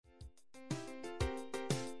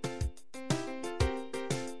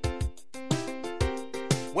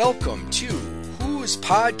Welcome to Whose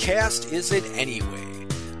Podcast Is It Anyway?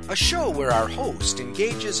 A show where our host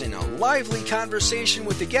engages in a lively conversation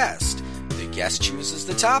with the guest. The guest chooses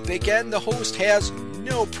the topic and the host has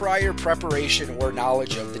no prior preparation or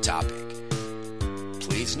knowledge of the topic.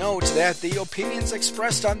 Please note that the opinions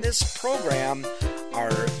expressed on this program are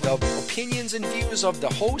the opinions and views of the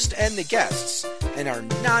host and the guests, and are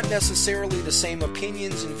not necessarily the same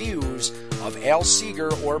opinions and views of Al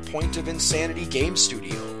Seeger or Point of Insanity Game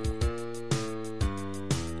Studio.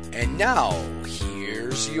 And now,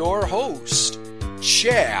 here's your host,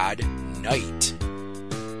 Chad Knight.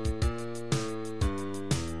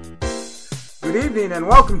 Good evening and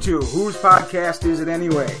welcome to Whose Podcast Is It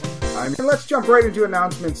Anyway? Let's jump right into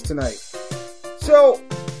announcements tonight. So,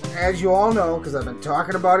 as you all know, because I've been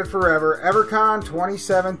talking about it forever, EverCon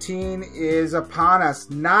 2017 is upon us.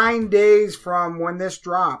 9 days from when this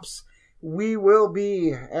drops, we will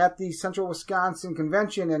be at the Central Wisconsin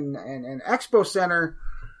Convention and Expo Center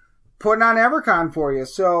putting on EverCon for you.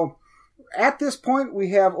 So, at this point, we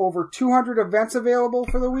have over 200 events available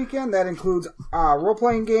for the weekend. That includes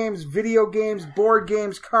role-playing games, video games, board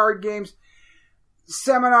games, card games,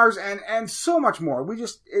 seminars, and so much more. We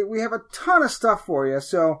have a ton of stuff for you,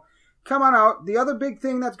 so come on out. The other big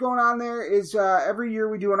thing that's going on there is every year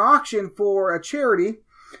we do an auction for a charity.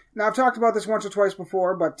 Now, I've talked about this once or twice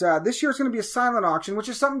before, but this year it's going to be a silent auction, which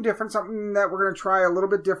is something different, something that we're going to try a little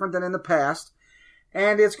bit different than in the past.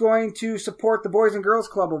 And it's going to support the Boys and Girls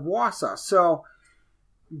Club of Wausau. So,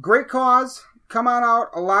 great cause. Come on out.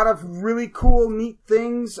 A lot of really cool, neat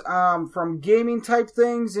things, from gaming type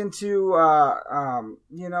things into, I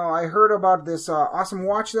heard about this awesome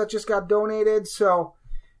watch that just got donated. So,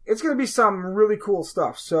 it's going to be some really cool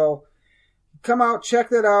stuff. So, come out, check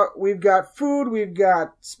that out. We've got food, we've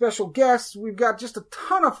got special guests, we've got just a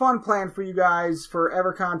ton of fun planned for you guys for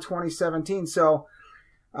EverCon 2017. So,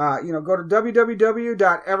 go to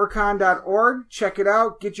www.evercon.org, check it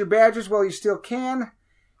out, get your badges while you still can,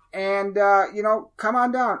 and, come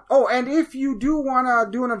on down. Oh, and if you do want to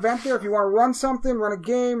do an event there, if you want to run something, run a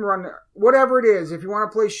game, run whatever it is, if you want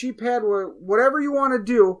to play sheephead, whatever you want to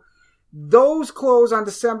do, those close on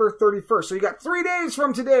December 31st. So you got 3 days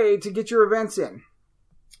from today to get your events in.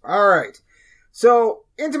 All right. So,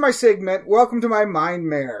 into my segment, welcome to my Mind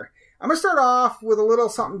Mare. I'm going to start off with a little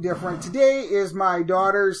something different. Today is my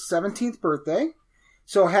daughter's 17th birthday.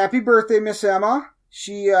 So, happy birthday, Miss Emma.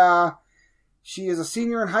 She is a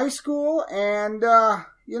senior in high school, and,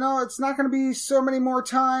 it's not going to be so many more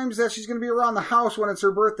times that she's going to be around the house when it's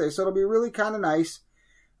her birthday. So, it'll be really kind of nice.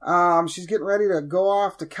 She's getting ready to go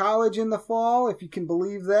off to college in the fall, if you can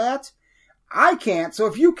believe that. I can't, so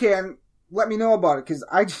if you can, let me know about it, because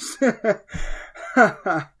I just...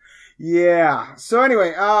 yeah. So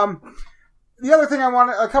anyway, the other thing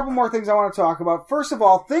a couple more things I want to talk about. First of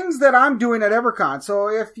all, things that I'm doing at EverCon. So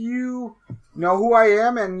if you know who I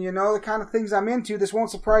am and you know the kind of things I'm into, this won't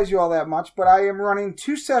surprise you all that much, but I am running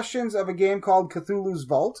 2 sessions of a game called Cthulhu's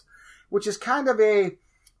Vault, which is kind of a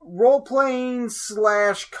role-playing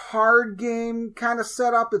 / card game kind of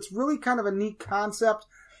setup. It's really kind of a neat concept.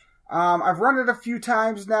 I've run it a few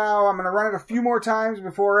times now. I'm going to run it a few more times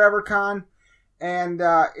before EverCon. And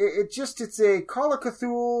it's a Call of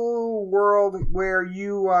Cthulhu world where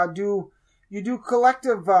you do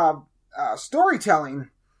collective storytelling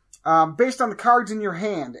based on the cards in your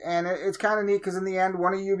hand. And it's kind of neat because in the end,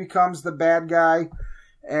 one of you becomes the bad guy,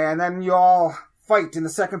 and then you all fight in the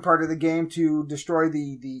second part of the game to destroy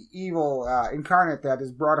the evil incarnate that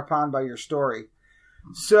is brought upon by your story.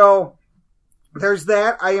 So there's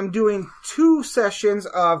that. I am doing 2 sessions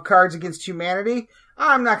of Cards Against Humanity.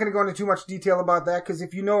 I'm not going to go into too much detail about that, because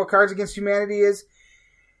if you know what Cards Against Humanity is,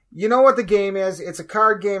 you know what the game is. It's a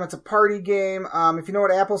card game. It's a party game. If you know what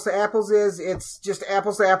Apples to Apples is, it's just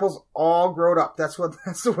Apples to Apples all grown up. That's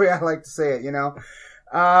the way I like to say it, and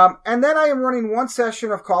then I am running 1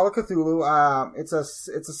 session of Call of Cthulhu. It's a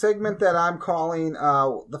segment that I'm calling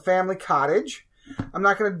The Family Cottage. I'm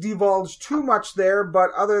not going to divulge too much there, but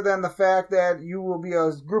other than the fact that you will be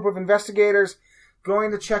a group of investigators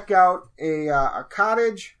going to check out a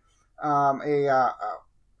cottage, a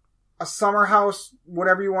summer house,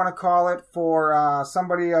 whatever you want to call it, for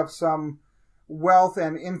somebody of some wealth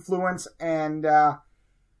and influence, and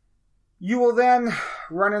you will then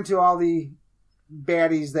run into all the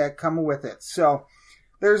baddies that come with it. So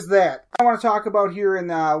there's that. I want to talk about here in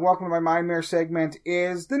Welcome to My Mind Mare segment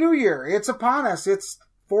is the new year. It's upon us. It's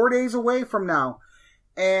 4 days away from now.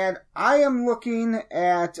 And I am looking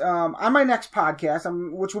at, on my next podcast,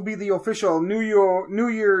 which will be the official New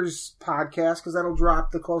Year's podcast, because that'll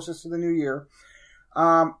drop the closest to the new year.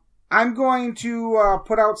 I'm going to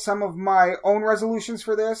put out some of my own resolutions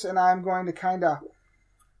for this, and I'm going to kind of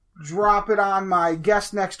drop it on my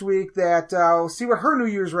guest next week that we'll see what her New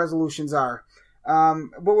Year's resolutions are.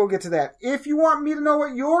 But we'll get to that. If you want me to know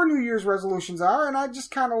what your New Year's resolutions are, and I just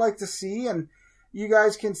kind of like to see, and you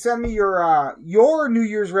guys can send me your New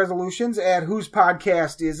Year's resolutions at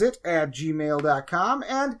whosepodcastisit@gmail.com.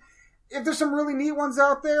 And if there's some really neat ones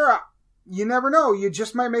out there, you never know. You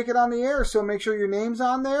just might make it on the air, so make sure your name's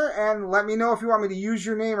on there, and let me know if you want me to use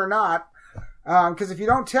your name or not. Because if you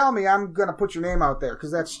don't tell me, I'm going to put your name out there,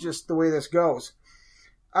 because that's just the way this goes.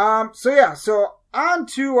 So on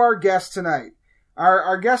to our guest tonight.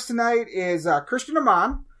 Our guest tonight is Christian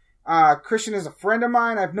Amon. Christian is a friend of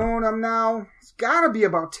mine. I've known him now. It's got to be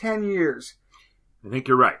about 10 years. I think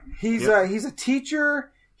you're right. He's a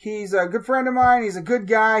teacher. He's a good friend of mine. He's a good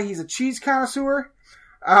guy. He's a cheese connoisseur.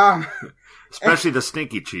 Especially the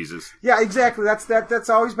stinky cheeses. Yeah, exactly. That's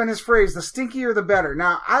always been his phrase. The stinkier, the better.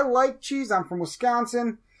 Now, I like cheese. I'm from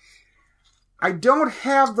Wisconsin. I don't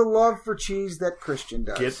have the love for cheese that Christian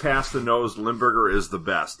does. Get past the nose. Limburger is the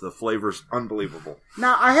best. The flavor's unbelievable.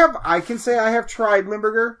 Now, I can say I have tried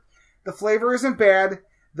Limburger. The flavor isn't bad.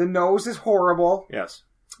 The nose is horrible. Yes.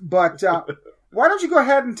 But why don't you go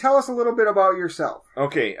ahead and tell us a little bit about yourself?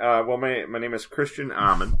 Okay. Well, my name is Christian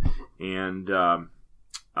Amon, and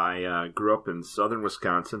I grew up in southern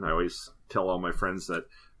Wisconsin. I always tell all my friends that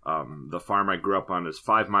the farm I grew up on is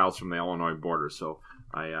 5 miles from the Illinois border, so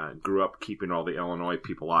I grew up keeping all the Illinois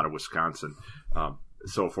people out of Wisconsin,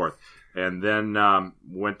 so forth. And then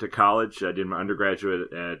went to college. I did my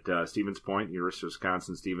undergraduate at Stevens Point, University of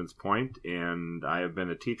Wisconsin, Stevens Point, and I have been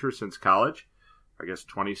a teacher since college, I guess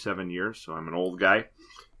 27 years, so I'm an old guy.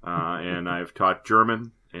 And I've taught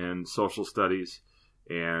German and social studies,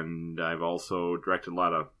 and I've also directed a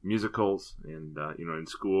lot of musicals and in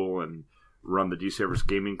school, and run the D-Savers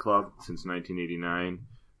Gaming Club since 1989.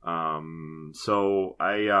 So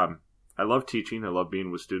I love teaching. I love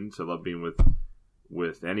being with students. I love being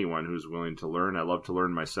with anyone who's willing to learn. I love to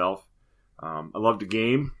learn myself. I love to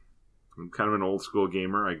game. I'm kind of an old school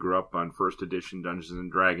gamer. I grew up on first edition Dungeons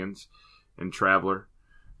and Dragons and Traveler.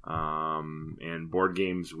 And board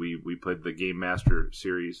games. We played the Game Master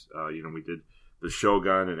series. We did the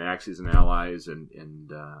Shogun and Axis and Allies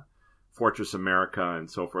and Fortress America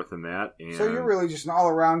and so forth and that. And so you're really just an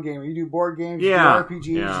all-around gamer. You do board games, yeah, you do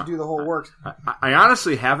RPGs, you do the whole works. I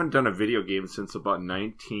honestly haven't done a video game since about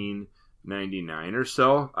 1999 or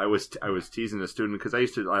so. I was teasing a student because I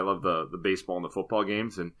love the baseball and the football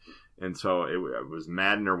games, and so it was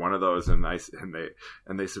Madden or one of those, and they said,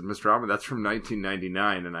 Mr. Alman, that's from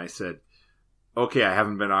 1999, and I said, okay, I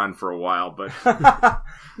haven't been on for a while, but...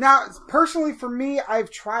 Now, personally, for me, I've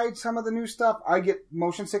tried some of the new stuff. I get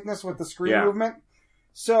motion sickness with the screen movement.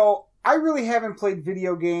 So, I really haven't played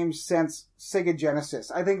video games since Sega Genesis.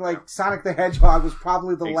 I think, Sonic the Hedgehog was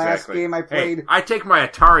probably the last game I played. Hey, I take my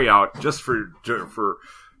Atari out just for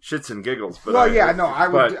shits and giggles. But I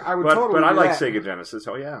would totally But I like that. Sega Genesis.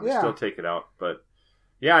 Oh, yeah, I still take it out. But,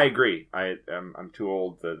 yeah, I agree. I'm too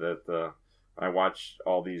old that I watch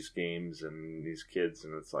all these games and these kids,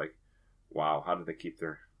 and it's like, wow, how do they keep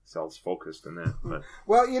themselves focused in that? But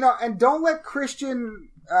well, and don't let Christian,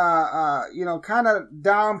 kind of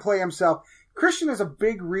downplay himself. Christian is a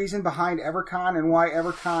big reason behind EverCon and why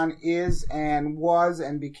EverCon is and was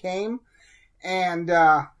and became. And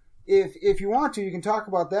if you want to, you can talk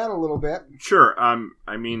about that a little bit. Sure.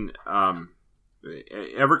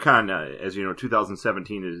 EverCon, as you know,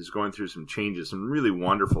 2017 is going through some changes, some really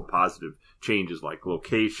wonderful positive changes, like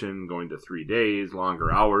location, going to 3 days,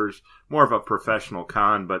 longer hours, more of a professional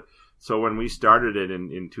con. But so when we started it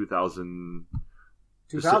in 2000,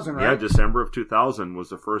 right? Yeah, December of 2000 was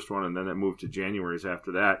the first one, and then it moved to January's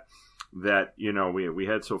after that. That we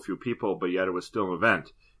had so few people, but yet it was still an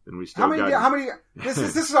event, and we still how many? This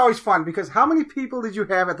is always fun because how many people did you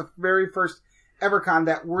have at the very first EverCon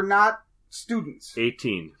that were not students?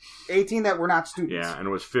 18 that were not students. Yeah, and it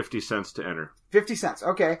was 50 cents to enter. 50 cents,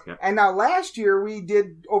 okay. Yeah. And now last year we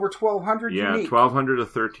did over 1,200 unique. 1,200 to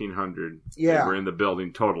 1,300 Yeah. were in the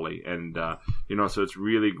building totally. And, so it's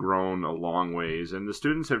really grown a long ways. And the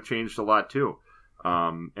students have changed a lot too.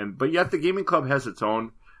 But yet the gaming club has its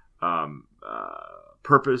own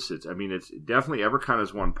purpose. It's definitely EverCon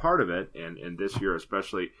is one part of it, and this year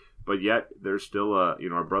especially. But yet, there's still a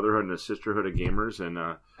brotherhood and a sisterhood of gamers, and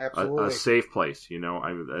a safe place.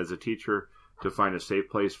 As a teacher, to find a safe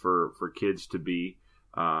place for kids to be,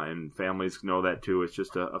 and families know that too. It's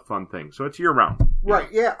just a fun thing. So it's year round. Right?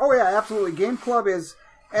 Yeah. Oh yeah. Absolutely. Game club is,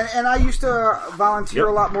 and I used to volunteer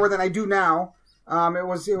a lot more than I do now. It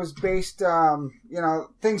was based.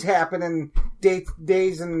 Things happen, and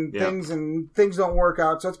days and things don't work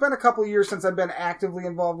out. So it's been a couple of years since I've been actively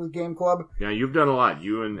involved with Game Club. Yeah, you've done a lot.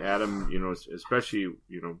 You and Adam, especially,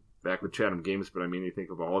 back with Chatham Games, but I mean, you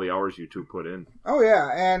think of all the hours you two put in. Oh, yeah.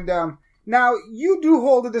 And now, you do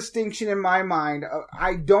hold a distinction in my mind.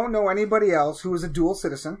 I don't know anybody else who is a dual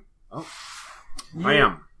citizen. Oh. I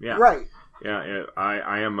am, yeah. Right. Yeah,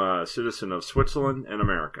 I am a citizen of Switzerland and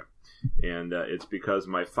America. And it's because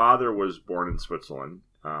my father was born in Switzerland,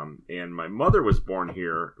 and my mother was born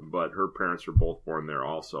here, but her parents were both born there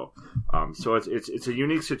also. So it's a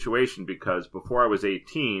unique situation because before I was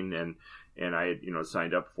 18 and I had,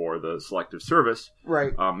 signed up for the selective service.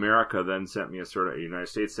 Right. America then sent me United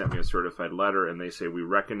States sent me a certified letter, and they say, we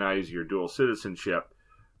recognize your dual citizenship,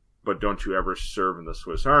 but don't you ever serve in the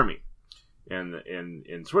Swiss Army. And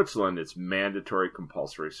in Switzerland, it's mandatory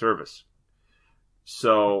compulsory service.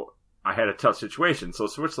 So I had a tough situation. So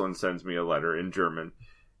Switzerland sends me a letter in German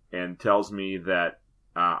and tells me that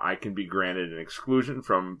I can be granted an exclusion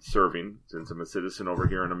from serving, since I'm a citizen over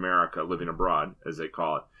here in America, living abroad, as they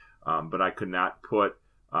call it. But I could not put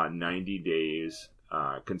 90 days,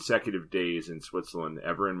 consecutive days in Switzerland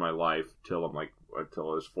ever in my life till I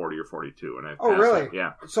was 40 or 42, and I passed really? that.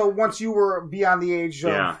 Yeah. So once you were beyond the age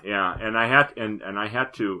of yeah, and I had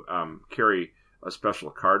to carry a special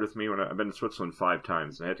card with me when I've been to Switzerland 5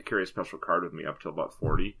 times, and I had to carry a special card with me up till about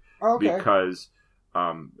 40, because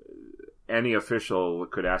any official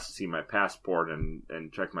could ask to see my passport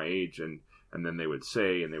and check my age, and then they would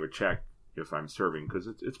check if I'm serving, because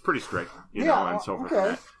it's pretty strict, and so forth.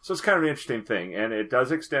 Okay. So it's kind of an interesting thing, and it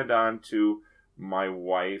does extend on to my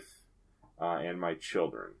wife and my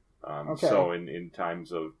children. So in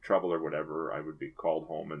times of trouble or whatever, I would be called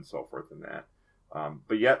home and so forth and that.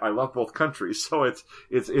 But yet I love both countries, so it's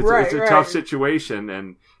a tough situation,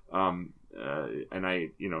 and I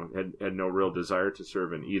had no real desire to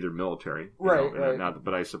serve in either military,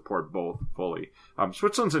 but I support both fully.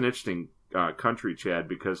 Switzerland's an interesting country, Chad,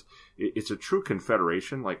 because it's a true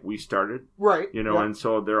confederation, like we started, and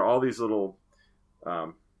so there are all these little.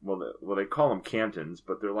 They call them cantons,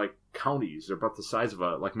 but they're like counties. They're about the size of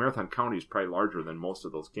like Marathon County is probably larger than most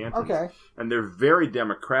of those cantons. Okay. And they're very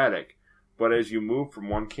democratic, but as you move from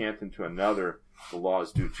one canton to another, the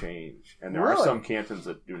laws do change. And there are some cantons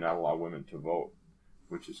that do not allow women to vote,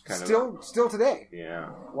 which is kind of... Still today? Yeah.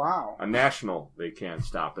 Wow. A national, they can't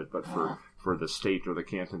stop it, but for the state or the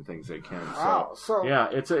canton things, they can. Wow. So yeah,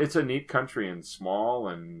 it's a neat country and small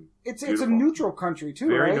and It's a neutral country, too,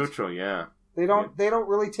 very right? Very neutral, yeah. They don't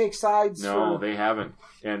really take sides. No, they haven't.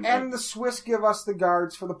 And the Swiss give us the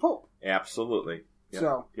guards for the Pope. Absolutely. Yep,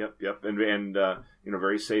 so. Yep. And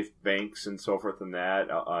very safe banks and so forth and that.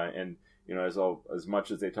 And as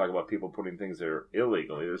much as they talk about people putting things there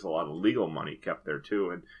illegally, there's a lot of legal money kept there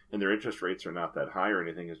too. And their interest rates are not that high or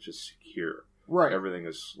anything. It's just secure. Right. Everything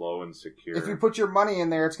is slow and secure. If you put your money in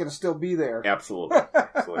there, it's going to still be there. Absolutely.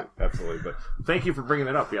 But thank you for bringing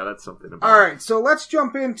it up. Yeah, that's something. All right, so let's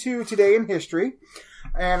jump into Today in History.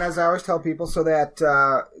 And as I always tell people, so that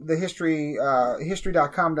the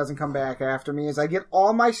history.com doesn't come back after me, is I get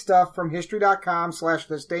all my stuff from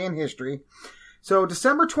history.com/thisdayinhistory. So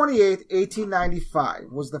December 28th,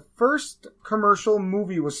 1895 was the first commercial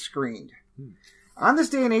movie was screened. On this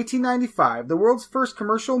day in 1895, the world's first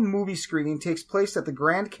commercial movie screening takes place at the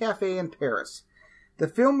Grand Café in Paris. The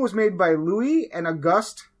film was made by Louis and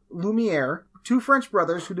Auguste Lumière, 2 French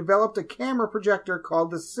brothers who developed a camera projector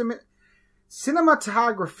called the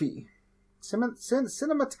cinematography.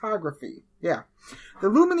 Cinematography. Yeah. The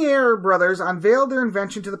Lumière brothers unveiled their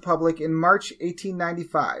invention to the public in March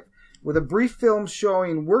 1895 with a brief film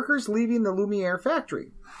showing workers leaving the Lumière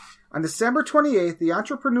factory. On December 28th, the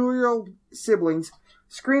entrepreneurial siblings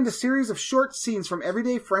screened a series of short scenes from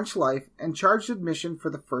everyday French life and charged admission for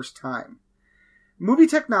the first time. Movie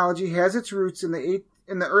technology has its roots in the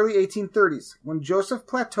early 1830s, when Joseph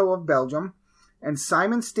Plateau of Belgium and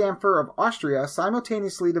Simon Stamfer of Austria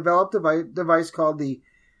simultaneously developed a device called the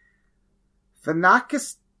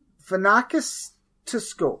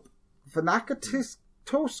phenakistoscope,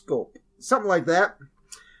 something like that,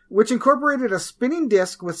 which incorporated a spinning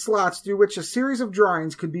disc with slots through which a series of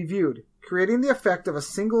drawings could be viewed, creating the effect of a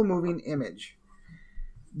single moving image.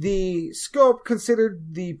 The scope,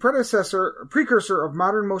 considered the precursor of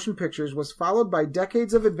modern motion pictures, was followed by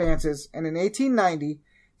decades of advances, and in 1890,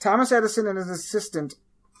 Thomas Edison and his assistant,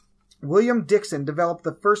 William Dixon, developed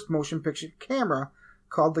the first motion picture camera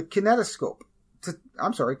called the kinetograph.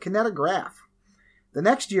 The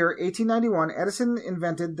next year, 1891, Edison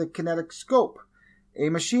invented the kinetoscope, a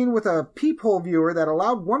machine with a peephole viewer that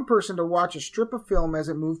allowed one person to watch a strip of film as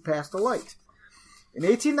it moved past a light. In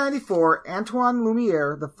 1894, Antoine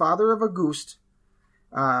Lumiere, the father of Auguste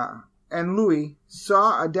and Louis,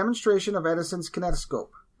 saw a demonstration of Edison's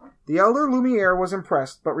kinetoscope. The elder Lumiere was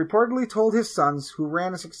impressed, but reportedly told his sons, who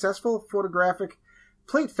ran a successful photographic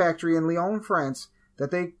plate factory in Lyon, France,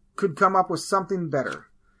 that they could come up with something better.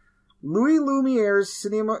 Louis Lumiere's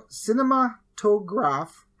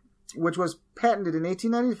cinematograph, which was patented in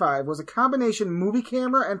 1895, was a combination movie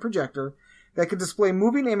camera and projector that could display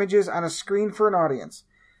moving images on a screen for an audience.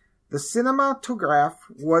 The cinematograph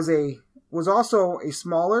was also a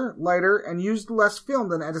smaller, lighter, and used less film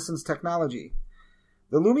than Edison's technology.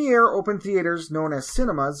 The Lumiere opened theaters known as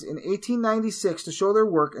cinemas in 1896 to show their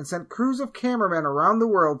work and sent crews of cameramen around the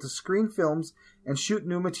world to screen films and shoot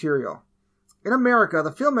new material. In America,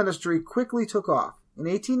 the film industry quickly took off. In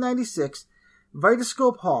 1896,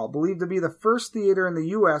 Vitascope Hall, believed to be the first theater in the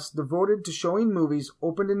U.S. devoted to showing movies,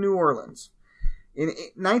 opened in New Orleans. In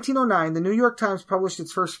 1909, the New York Times published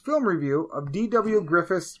its first film review of D.W.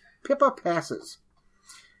 Griffith's Pippa Passes.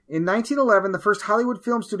 In 1911, the first Hollywood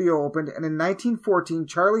film studio opened, and in 1914,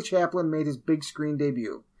 Charlie Chaplin made his big screen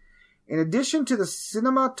debut. In addition to the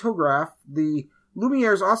cinematograph, the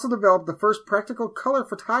Lumieres also developed the first practical color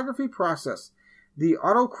photography process, the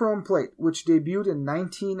autochrome plate, which debuted in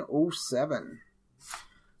 1907.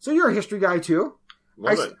 So you're a history guy, too.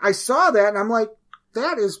 I saw that, and I'm like,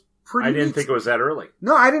 that is pretty I didn't neat. think it was that early.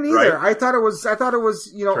 No, I didn't either. Right? I thought it was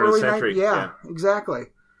early 90s. Yeah, exactly.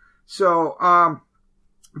 So,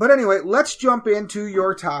 but anyway, let's jump into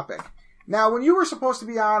your topic. Now, when you were supposed to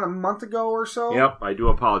be on a month ago or so... Yep, I do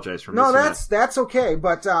apologize for missing that. No, that's okay.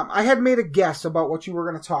 But I had made a guess about what you were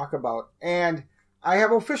going to talk about. And I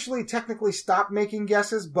have officially, technically stopped making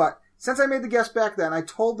guesses. But since I made the guess back then, I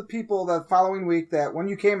told the people the following week that when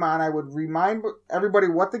you came on, I would remind everybody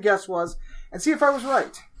what the guess was and see if I was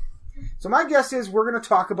right. So my guess is we're going to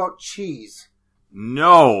talk about cheese.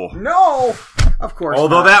 No, of course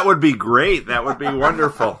Although not. that would be great. That would be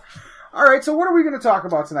wonderful. All right, so what are we going to talk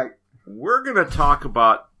about tonight? We're going to talk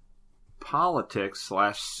about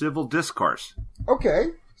politics/civil discourse. Okay,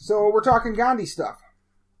 so we're talking Gandhi stuff.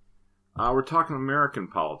 We're talking American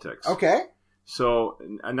politics. Okay. So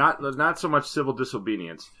not so much civil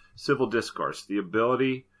disobedience, civil discourse. The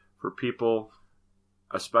ability for people,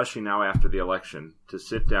 especially now after the election, to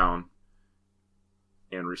sit down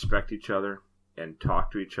and respect each other and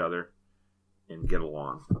talk to each other and get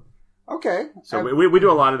along. Okay. So we do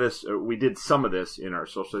a lot of this. We did some of this in our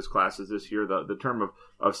socialist classes this year. The term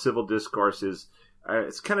of civil discourse is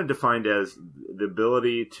it's kind of defined as the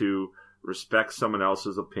ability to respect someone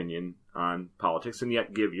else's opinion on politics and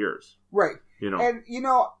yet give yours. Right. And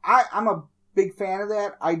I'm a big fan of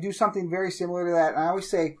that. I do something very similar to that, and I always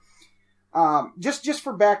say, just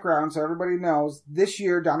for background, so everybody knows, this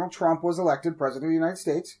year Donald Trump was elected president of the United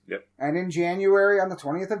States. Yep. And in January, on the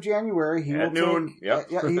 20th of January, he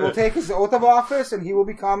will take his oath of office, and he will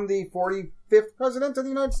become the 45th president of the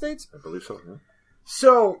United States. I believe so. Yeah.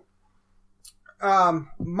 So,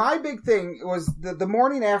 my big thing was the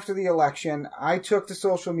morning after the election, I took to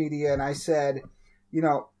social media and I said,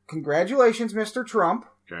 congratulations, Mr. Trump.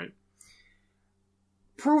 Right.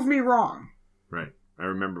 Prove me wrong. Right. I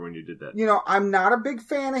remember when you did that. I'm not a big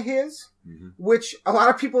fan of his, which a lot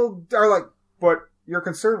of people are like, but you're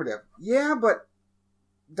conservative. Yeah, but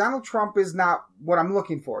Donald Trump is not what I'm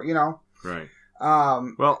looking for, Right.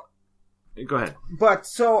 Well, go ahead. But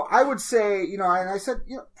so I would say, and I said,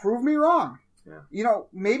 prove me wrong. Yeah.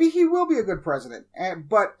 Maybe he will be a good president.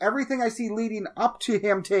 But everything I see leading up to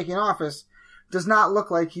him taking office does not look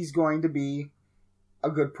like he's going to be a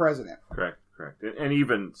good president. Correct. And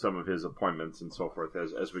even some of his appointments and so forth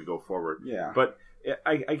as we go forward. Yeah. But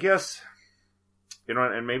I guess,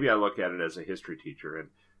 and maybe I look at it as a history teacher, and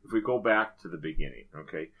if we go back to the beginning,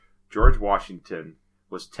 okay, George Washington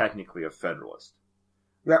was technically a Federalist.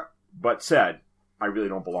 Yeah. But said, I really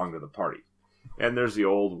don't belong to the party. And there's the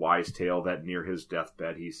old wise tale that near his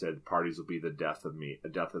deathbed, he said, parties will be the death of me, the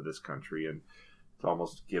death of this country. And it's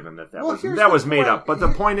almost given that was made up. But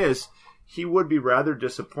the point is, he would be rather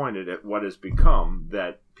disappointed at what has become,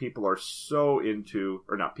 that people are so into,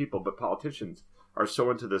 or not people, but politicians are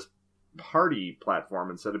so into this party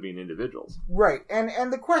platform instead of being individuals. Right.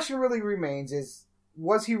 And the question really remains is,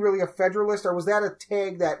 was he really a Federalist, or was that a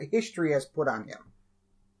tag that history has put on him?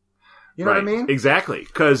 You know what I mean? Exactly.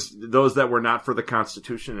 Because those that were not for the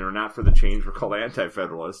Constitution and were not for the change were called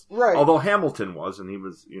anti-Federalists. Right. Although Hamilton was, and he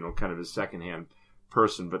was, kind of his secondhand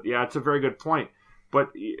person. But yeah, it's a very good point.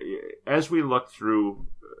 But as we look through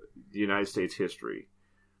the United States history,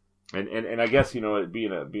 and I guess,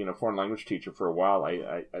 being a foreign language teacher for a while,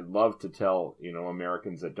 I love to tell,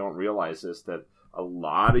 Americans that don't realize this, that a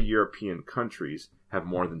lot of European countries have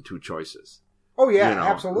more than two choices. Oh yeah,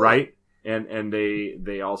 absolutely. Right? And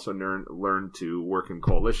they also learn to work in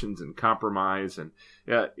coalitions and compromise. And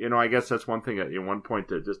yeah, I guess that's one thing. At one point,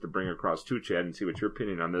 to bring across too, Chad, and see what your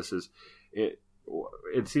opinion on this is. It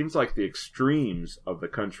seems like the extremes of the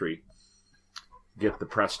country get the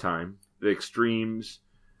press time. The extremes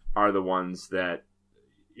are the ones that,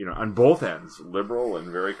 on both ends, liberal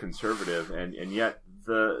and very conservative, and yet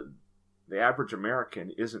the average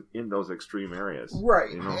American isn't in those extreme areas.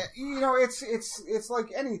 Right. It's like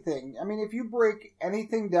anything. I mean, if you break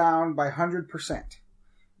anything down by 100%,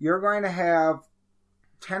 you're going to have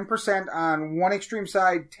 10% on one extreme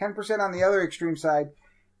side, 10% on the other extreme side,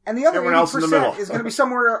 and the other 80% is going to be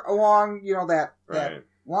somewhere along, that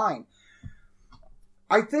line.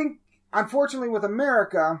 I think, unfortunately, with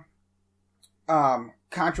America,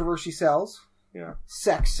 controversy sells. Yeah.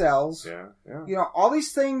 Sex sells. Yeah. All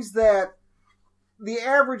these things that the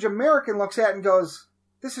average American looks at and goes,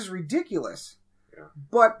 this is ridiculous. Yeah.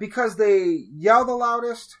 But because they yell the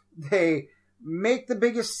loudest, they make the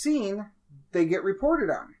biggest scene, they get reported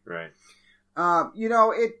on. Right.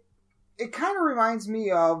 It kind of reminds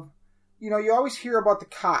me of, you always hear about the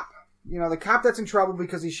cop. The cop that's in trouble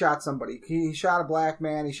because he shot somebody. He shot a black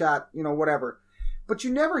man, he shot, whatever. But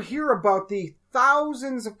you never hear about the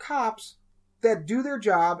thousands of cops that do their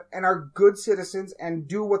job and are good citizens and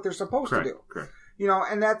do what they're supposed to do. Correct.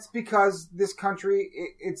 And that's because this country,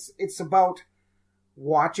 it's about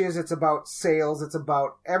watches, it's about sales, it's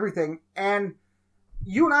about everything. And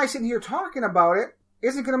you and I sitting here talking about it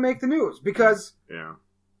isn't going to make the news because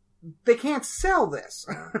they can't sell this.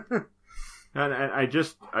 And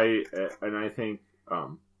I think.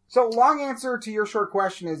 So long answer to your short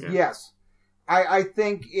question is yes. I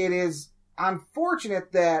think it is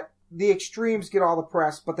unfortunate that the extremes get all the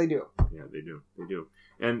press, but they do. Yeah, they do.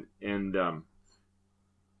 And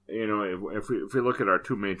if we look at our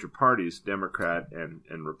two major parties, Democrat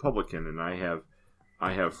and Republican, and I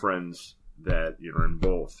have friends that are in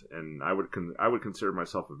both, and I would consider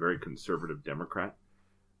myself a very conservative Democrat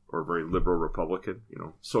or a very liberal Republican,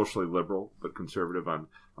 socially liberal but conservative on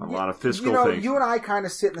a lot of fiscal things. You and I kind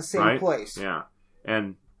of sit in the same place. Yeah,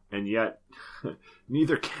 and yet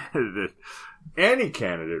neither candidate, any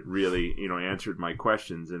candidate really, answered my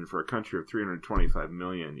questions. And for a country of 325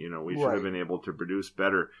 million, we should have been able to produce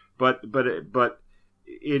better. But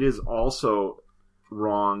it is also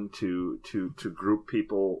wrong to group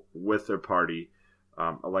people with their party.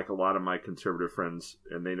 Like a lot of my conservative friends,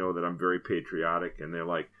 and they know that I'm very patriotic, and they're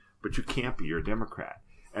like, but you can't be, you're a Democrat.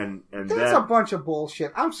 And that's a bunch of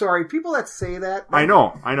bullshit. I'm sorry. People that say that. I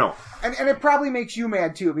know. And it probably makes you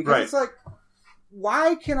mad too, because it's like,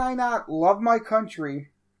 why can I not love my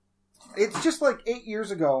country? It's just like 8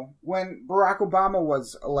 years ago when Barack Obama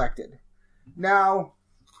was elected. Now,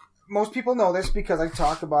 most people know this because I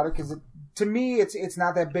talked about it, because to me, it's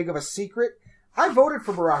not that big of a secret. I voted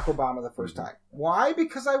for Barack Obama the first time. Why?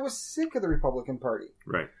 Because I was sick of the Republican Party.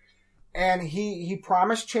 Right. And he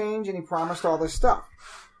promised change, and he promised all this stuff.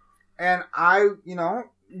 And I,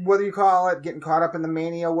 whether you call it getting caught up in the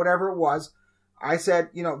mania, whatever it was, I said,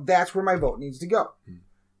 that's where my vote needs to go.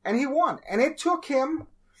 And he won. And it took him,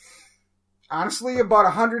 honestly, about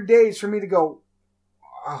 100 days for me to go,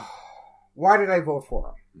 oh, why did I vote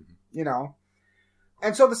for him?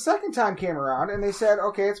 And so the second time came around, and they said,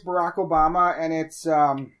 okay, it's Barack Obama, and it's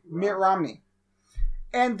Mitt Romney.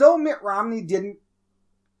 And though Mitt Romney didn't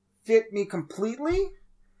fit me completely,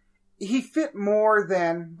 he fit more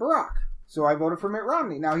than Barack. So I voted for Mitt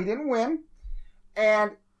Romney. Now, he didn't win.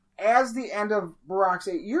 And as the end of Barack's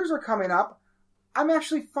 8 years are coming up, I'm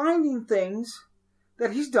actually finding things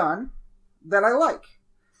that he's done that I like.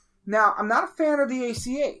 Now, I'm not a fan of the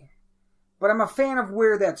ACA, but I'm a fan of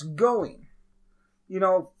where that's going.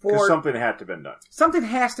 Because something had to be done. Something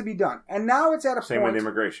has to be done. And now it's at a point... Same with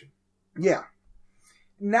immigration. Yeah.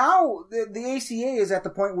 Now, the ACA is at the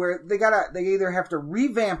point where they either have to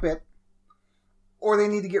revamp it or they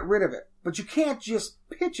need to get rid of it. But you can't just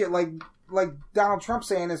pitch it like Donald Trump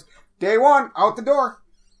saying is, day one, out the door.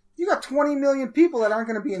 You got 20 million people that aren't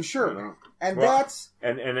going to be insured. And that's...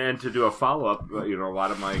 And to do a follow-up, a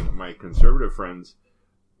lot of my conservative friends,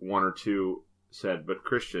 one or two, said, but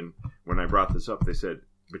Christian, when I brought this up, they said,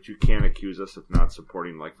 but you can't accuse us of not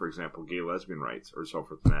supporting, like, for example, gay lesbian rights or so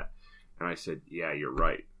forth and that. And I said, yeah, you're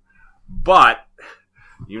right. But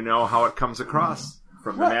you know how it comes across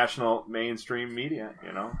from the national mainstream media,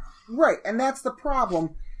 Right, and that's the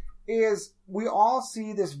problem, is we all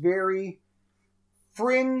see this very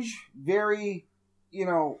fringe, very,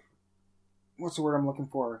 what's the word I'm looking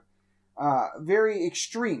for? Very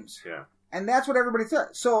extremes. Yeah. And that's what everybody says.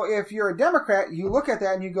 So if you're a Democrat, you look at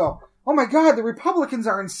that and you go, oh my God, the Republicans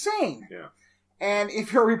are insane. Yeah. And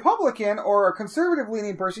if you're a Republican or a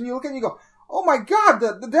conservative-leaning person, you look at it and you go, oh my God,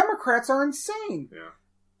 the Democrats are insane. Yeah.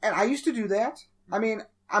 And I used to do that. I mean,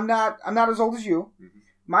 I'm not as old as you. Mm-hmm.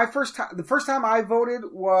 The first time I voted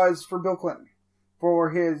was for Bill Clinton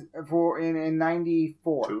in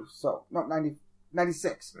 94. Two? So, no,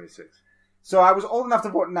 96. 96. So I was old enough to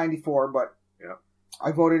vote in 94, but yeah.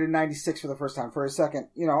 I voted in 96 for the first time, for a second,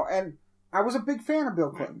 and I was a big fan of Bill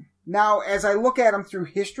Clinton. Now, as I look at him through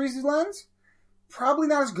history's lens, probably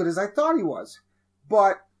not as good as I thought he was.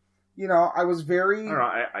 But, I was very... I don't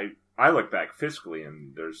know, I look back fiscally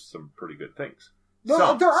and there's some pretty good things. There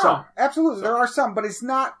are. Absolutely. There are some, but it's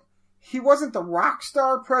not... He wasn't the rock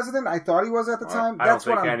star president I thought he was at the time. I don't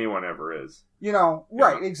think anyone ever is.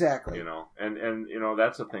 Right, exactly. And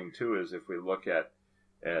that's the thing too, is if we look at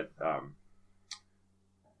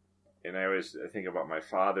and I always think about my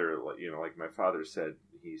father, like my father said,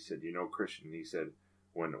 Christian, he said,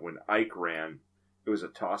 when Ike ran, it was a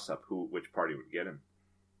toss-up which party would get him.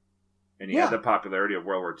 And he had the popularity of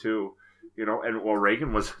World War II, and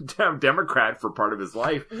Reagan was a Democrat for part of his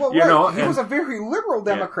life. Well, right. He was a very liberal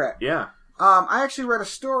Democrat. Yeah. I actually read a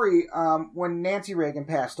story when Nancy Reagan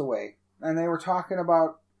passed away, and they were talking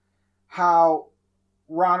about how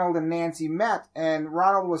Ronald and Nancy met, and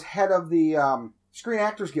Ronald was head of the Screen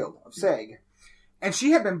Actors Guild of SAG, and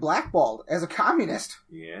she had been blackballed as a communist.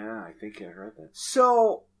 Yeah, I think I heard that.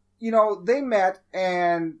 So, they met,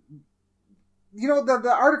 and...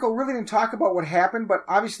 the article really didn't talk about what happened, but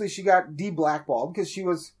obviously she got de-blackballed because she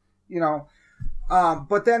was,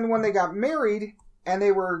 but then when they got married and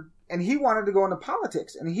he wanted to go into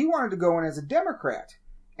politics and he wanted to go in as a Democrat,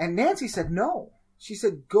 and Nancy said no. She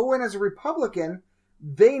said, go in as a Republican.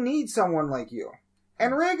 They need someone like you.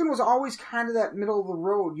 And Reagan was always kind of that middle of the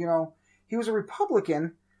road, He was a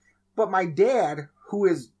Republican, but my dad, who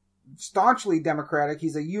is staunchly Democratic,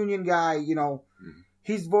 he's a union guy,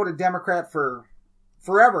 he's voted Democrat for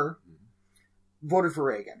forever. Voted for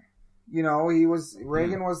Reagan.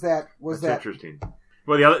 Reagan was that. That's interesting.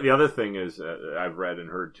 Well, the other thing is I've read and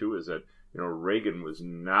heard too is that Reagan was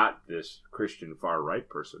not this Christian far right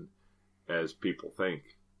person as people think.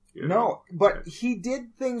 No, but he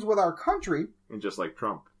did things with our country, and just like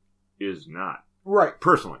Trump is not right.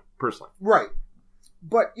 Personally, right.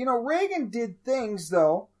 But Reagan did things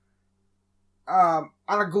though on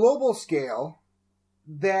a global scale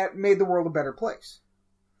that made the world a better place.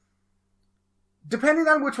 Depending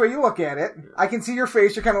on which way you look at it, I can see your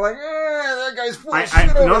face. You're kind of like, that guy's full of shit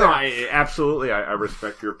over there. Absolutely. I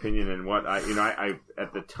respect your opinion and what I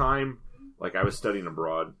at the time, like I was studying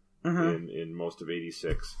abroad in most of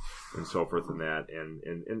 '86 and so forth and that, and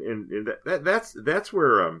that's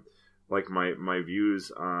where like my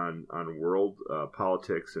views on world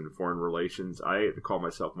politics and foreign relations. I call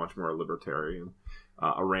myself much more a libertarian.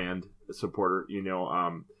 A Rand supporter,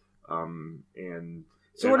 and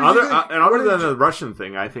so other than the Russian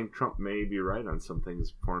thing, I think Trump may be right on some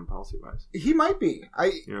things foreign policy wise. He might be,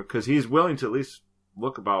 because he's willing to at least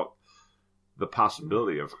look about the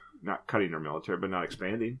possibility of not cutting our military, but not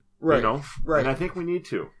expanding. Right, right. And I think we need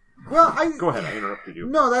to. Well, go ahead. I interrupted you.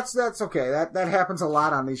 No, that's okay. That happens a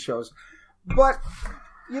lot on these shows, but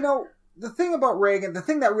the thing about Reagan, the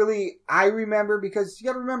thing that really I remember, because you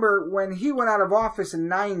got to remember when he went out of office in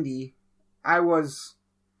 90, I was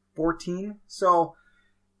 14. So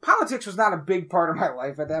politics was not a big part of my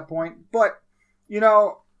life at that point. But,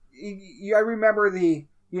 I remember the,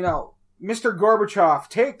 Mr. Gorbachev,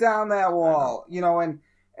 take down that wall,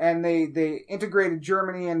 and they integrated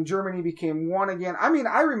Germany and Germany became one again. I mean,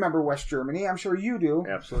 I remember West Germany. I'm sure you do.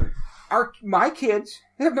 Absolutely. My kids,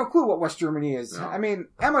 they have no clue what West Germany is. No. I mean,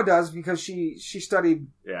 Emma does because she studied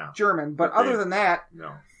German, but other than that,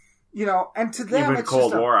 no. And to them, even it's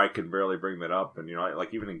Cold War, I could barely bring that up. And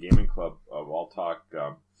like even in Gaming Club, I'll talk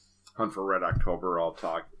Hunt for Red October. I'll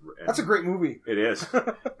talk. That's a great movie. It is,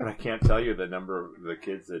 but I can't tell you the number of the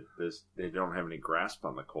kids that they don't have any grasp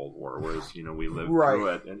on the Cold War. Whereas we lived through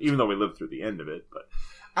it, and even though we lived through the end of it, but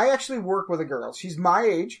I actually work with a girl. She's my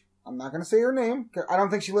age. I'm not going to say her name. I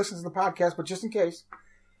don't think she listens to the podcast, but just in case.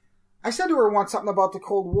 I said to her once something about the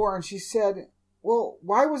Cold War, and she said, well,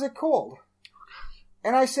 why was it cold?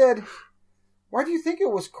 And I said, why do you think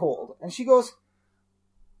it was cold? And she goes,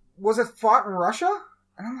 was it fought in Russia?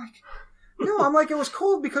 And I'm like, no, it was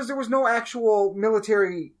cold because there was no actual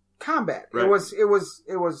military combat. Right. It was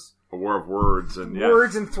a war of words and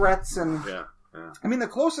words and threats and yeah. I mean, the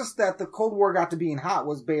closest that the Cold War got to being hot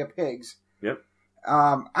was Bay of Pigs. Yep.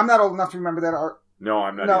 I'm not old enough to remember that art. No,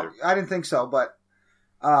 I'm not either. I didn't think so, but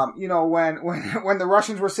When the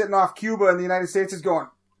Russians were sitting off Cuba and the United States is going,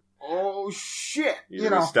 oh shit,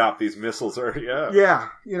 stop these missiles, or yeah,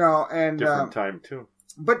 and different time too.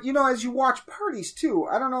 But as you watch parties too,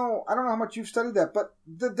 I don't know how much you've studied that, but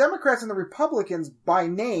the Democrats and the Republicans by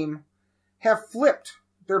name have flipped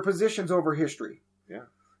their positions over history. Yeah.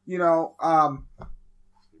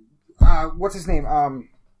 What's his name?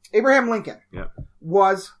 Abraham Lincoln. Yeah.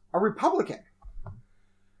 Was a Republican.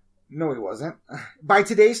 No, he wasn't. By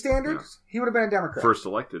today's standards, he would have been a Democrat. First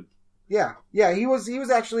elected. Yeah, he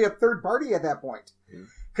was actually a third party at that point.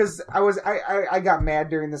 Because I got mad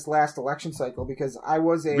during this last election cycle because I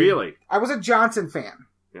was a Johnson fan.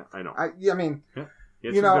 Yeah, I know. I mean, some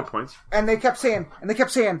good points. And they kept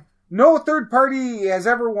saying, no third party has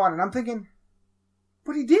ever won, and I'm thinking,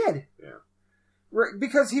 but he did. Yeah.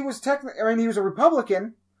 Because he was he was a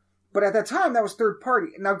Republican, but at that time that was third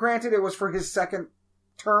party. Now, granted, it was for his second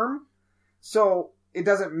term, so it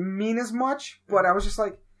doesn't mean as much. But I was just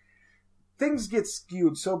like, things get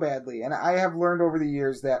skewed so badly, and I have learned over the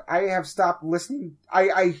years that I have stopped listening.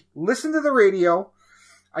 I listen to the radio,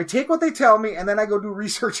 I take what they tell me, and then I go do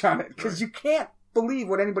research on it because you can't believe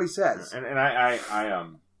what anybody says. And I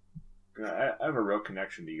have a real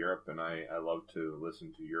connection to Europe, and I love to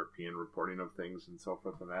listen to European reporting of things and so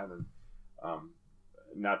forth and that. And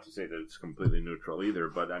not to say that it's completely neutral either,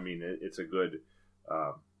 but I mean it's a good.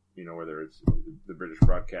 Whether it's the British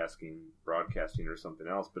broadcasting or something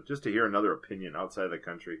else, but just to hear another opinion outside of the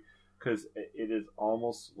country, because it is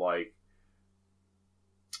almost like,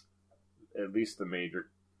 at least the major,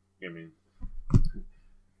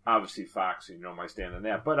 obviously Fox, my stand on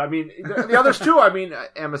that, but I mean, the others too,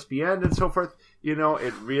 MSBN and so forth,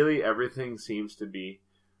 it really, everything seems to be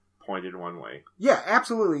pointed one way. Yeah,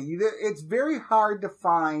 absolutely. It's very hard to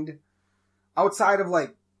find outside of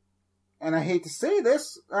and I hate to say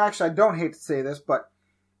this, actually I don't hate to say this, but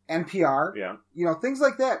NPR, things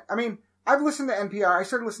like that. I mean, I've listened to NPR. I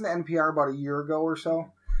started listening to NPR about a year ago or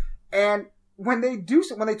so. And when they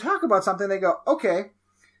talk about something, they go, okay,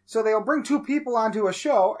 so they'll bring two people onto a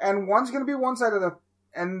show, and one's going to be one side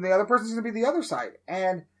and the other person's going to be the other side.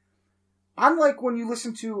 And unlike when you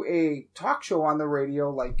listen to a talk show on the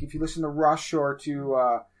radio, like if you listen to Rush or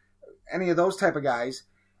to any of those type of guys,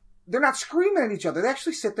 they're not screaming at each other. They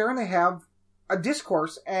actually sit there and they have a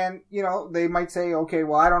discourse, and, they might say, okay,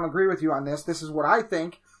 well, I don't agree with you on this. This is what I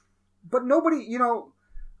think. But nobody,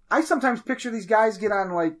 I sometimes picture these guys get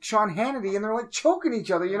on, Sean Hannity, and they're, choking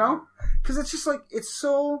each other, Because it's just, it's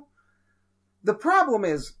so... The problem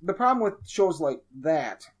with shows like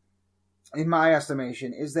that, in my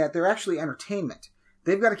estimation, is that they're actually entertainment.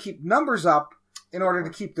 They've got to keep numbers up in order to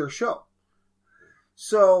keep their show.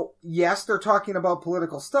 So, yes, they're talking about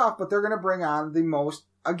political stuff, but they're going to bring on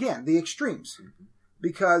the extremes.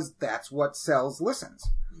 Because that's what sells listens.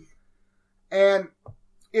 And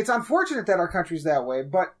it's unfortunate that our country's that way,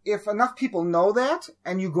 but if enough people know that,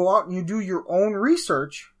 and you go out and you do your own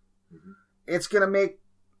research, it's going to make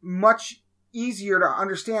much easier to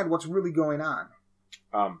understand what's really going on.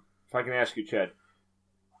 If I can ask you, Chad,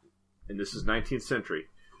 and this is 19th century,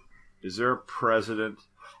 is there a president...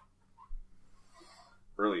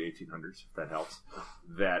 early 1800s, if that helps,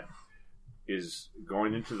 that is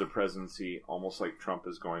going into the presidency almost like Trump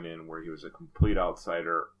is going in, where he was a complete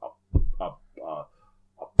outsider, a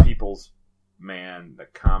people's man, the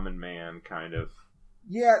common man, kind of.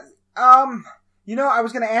 Yeah, I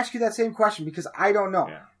was going to ask you that same question because I don't know.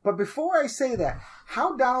 Yeah. But before I say that,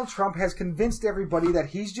 how Donald Trump has convinced everybody that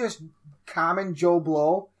he's just common Joe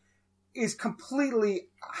Blow is completely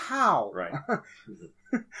how. Right.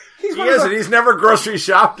 He's never grocery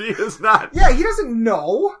shopped. He is not. Yeah, he doesn't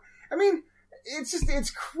know. I mean,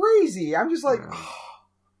 it's crazy. I'm just like,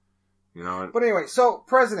 But anyway, so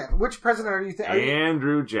which president are you thinking?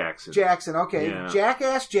 Andrew Jackson. Jackson, okay. Yeah.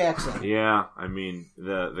 Jackass Jackson. Yeah, I mean,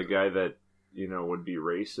 the guy that, would be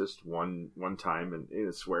racist one time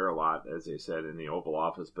and swear a lot, as they said in the Oval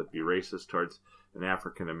Office, but be racist towards an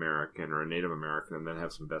African American or a Native American, and then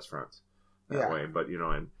have some best friends that way. But,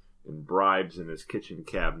 and bribes in his kitchen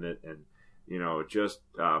cabinet, and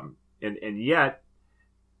and yet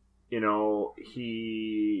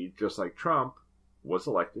he, just like Trump, was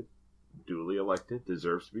elected, duly elected,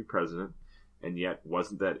 deserves to be president, and yet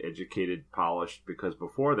wasn't that educated, polished, because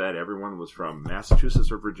before that everyone was from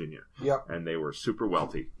Massachusetts or Virginia. Yep. And they were super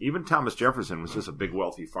wealthy. Even Thomas Jefferson was just a big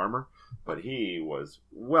wealthy farmer, but he was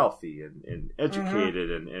wealthy and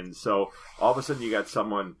educated, and so all of a sudden you got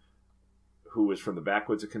someone who was from the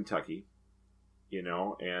backwoods of Kentucky,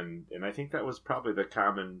 and I think that was probably the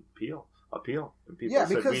common appeal. appeal. And people said,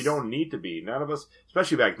 because we don't need to be. None of us,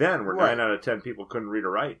 especially back then, where 9 out of 10 people couldn't read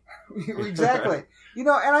or write. Exactly. And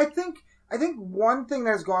I think one thing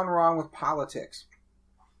that has gone wrong with politics,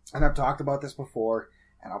 and I've talked about this before,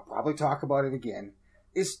 and I'll probably talk about it again,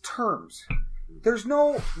 is terms.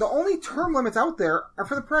 The only term limits out there are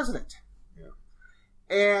for the president. Yeah.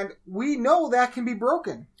 And we know that can be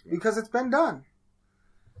broken because it's been done.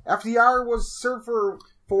 FDR was served for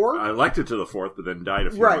 4. Elected to the 4th, but then died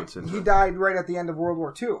a few months into it. He died right at the end of World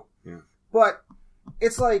War II. Yeah. But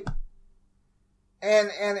it's like, and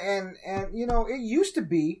it used to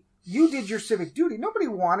be, you did your civic duty. Nobody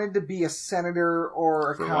wanted to be a senator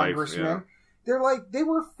or a congressman. Life, yeah. They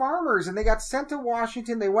were farmers and they got sent to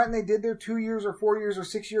Washington. They went and they did their 2 years or 4 years or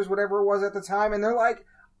 6 years, whatever it was at the time. And they're like,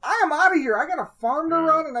 I am out of here. I got a farm to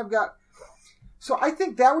run and I've got. So I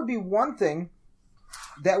think that would be one thing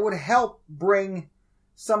that would help bring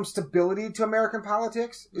some stability to American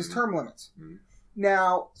politics is term limits. Mm-hmm.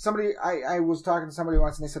 Now, I was talking to somebody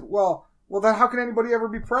once and they said, well, then how can anybody ever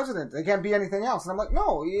be president? They can't be anything else. And I'm like,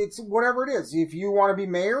 no, it's whatever it is. If you want to be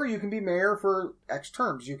mayor, you can be mayor for X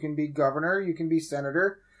terms. You can be governor. You can be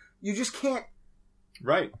senator. You just can't.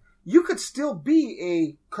 Right. You could still be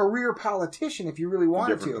a career politician if you really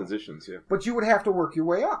wanted to. Different positions, yeah. But you would have to work your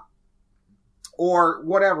way up. Or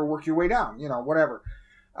whatever, work your way down, whatever.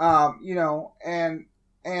 I don't know.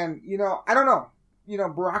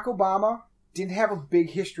 Barack Obama didn't have a big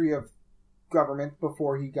history of government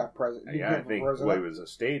before he got president. Yeah, I think he was a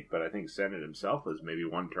state, but I think Senate himself was maybe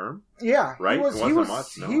one term. Yeah, right. He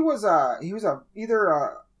was either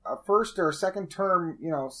a first or second term,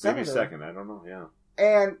 senator. Maybe second. I don't know. Yeah.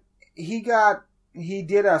 And he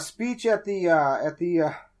did a speech at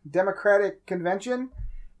the Democratic convention,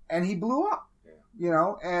 and he blew up.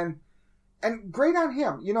 Yeah. And great on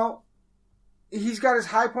him. He's got his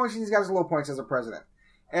high points and he's got his low points as a president,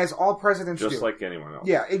 as all presidents do. Just like anyone else.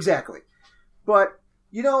 Yeah, exactly. But,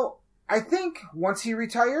 I think once he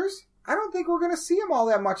retires, I don't think we're going to see him all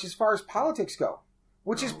that much as far as politics go,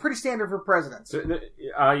 which is pretty standard for presidents.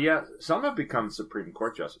 Yeah, some have become Supreme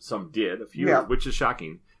Court justices. Some did, a few, which is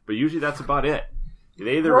shocking. But usually that's about it.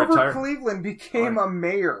 They either Grover Cleveland became a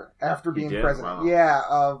mayor after being president. Wow. Yeah,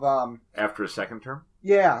 after a second term?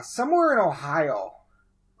 Yeah, somewhere in Ohio.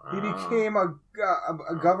 He became a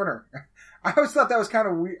governor. I always thought that was kind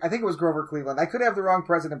of weird. I think it was Grover Cleveland. I could have the wrong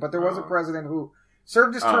president, but there was a president who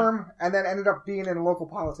served his term and then ended up being in local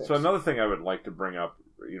politics. So another thing I would like to bring up,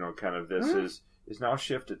 kind of this is now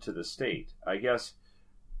shifted to the state. I guess,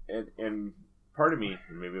 and part of me,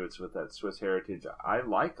 maybe it's with that Swiss heritage, I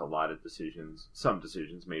like a lot of some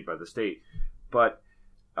decisions made by the state, but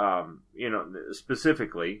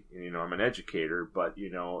specifically, I'm an educator, but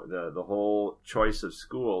the whole choice of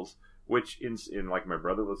schools, which in like my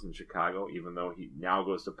brother lives in Chicago, even though he now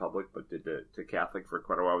goes to public, but did to Catholic for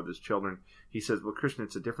quite a while with his children. He says, well, Christian,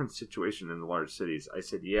 it's a different situation in the large cities. I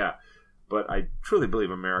said, yeah, but I truly believe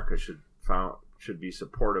America should be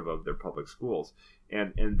supportive of their public schools.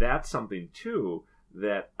 And that's something too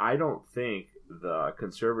that I don't think the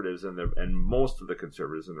conservatives and most of the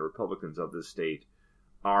conservatives and the Republicans of this state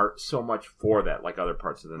are so much for that, like other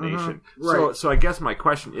parts of the nation. Right. So I guess my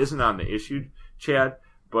question isn't on the issue, Chad,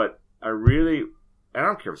 but I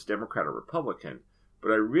don't care if it's Democrat or Republican,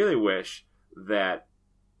 but I really wish that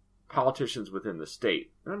politicians within the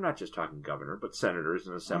state, and I'm not just talking governor, but senators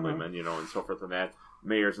and assemblymen, and so forth and that,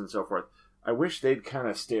 mayors and so forth, I wish they'd kind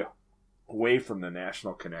of stay away from the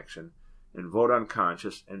national connection and vote on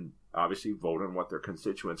conscience and obviously vote on what their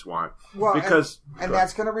constituents want. Well, and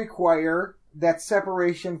that's going to require that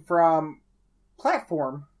separation from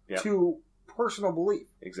platform to personal belief.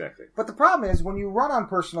 Exactly. But the problem is when you run on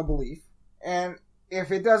personal belief, and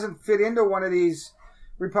if it doesn't fit into one of these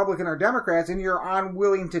Republican or Democrats, and you're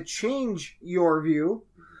unwilling to change your view,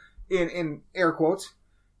 in air quotes,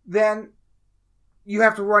 then you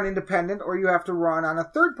have to run independent or you have to run on a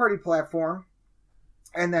third-party platform,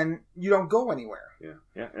 and then you don't go anywhere.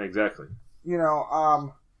 Yeah, exactly. I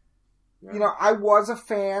was a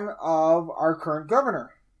fan of our current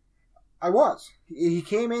governor. I was. He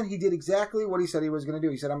came in, he did exactly what he said he was going to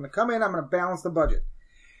do. He said, I'm going to come in, I'm going to balance the budget.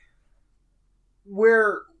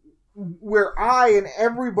 Where I and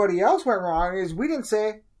everybody else went wrong is we didn't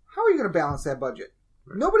say, how are you going to balance that budget?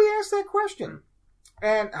 Right. Nobody asked that question. Right.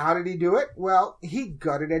 And how did he do it? Well, he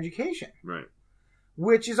gutted education. Right.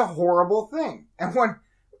 Which is a horrible thing. And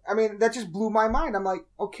that just blew my mind. I'm like,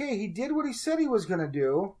 okay, he did what he said he was going to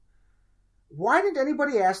do. Why didn't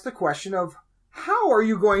anybody ask the question of, how are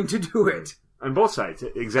you going to do it? On both sides,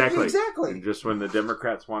 exactly. Exactly. And just when the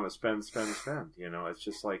Democrats want to spend, it's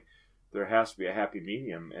just like there has to be a happy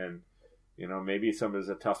medium. And, maybe some is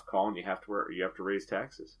a tough call, and you have to raise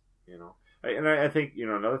taxes. And I think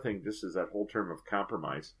another thing just is that whole term of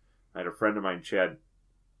compromise. I had a friend of mine, Chad,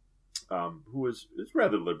 who is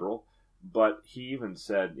rather liberal, but he even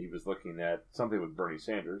said he was looking at something with Bernie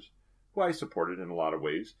Sanders, who I supported in a lot of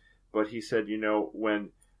ways. But he said,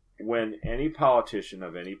 when any politician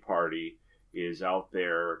of any party is out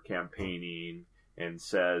there campaigning and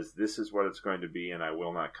says, this is what it's going to be and I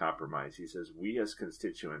will not compromise, he says, we as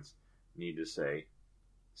constituents need to say,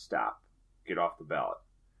 stop, get off the ballot.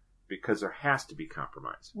 Because there has to be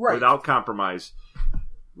compromise. Right. Without compromise,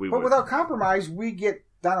 without compromise, we get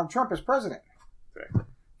Donald Trump as president. Exactly.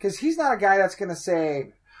 Because he's not a guy that's going to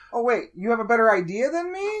say, oh, wait, you have a better idea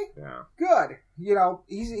than me? Yeah. Good.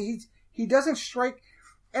 He doesn't strike...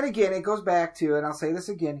 And again, it goes back to, and I'll say this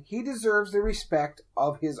again, he deserves the respect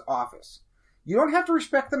of his office. You don't have to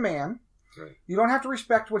respect the man. Right. You don't have to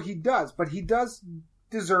respect what he does, but he does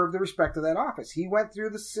deserve the respect of that office. He went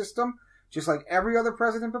through the system just like every other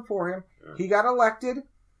president before him. Yeah. He got elected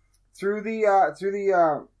through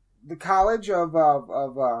the college of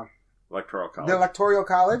electoral college. The electoral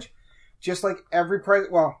college, just like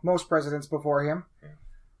most presidents before him. Yeah.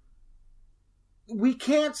 We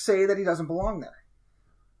can't say that he doesn't belong there.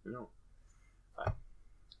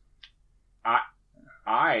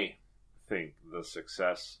 I think the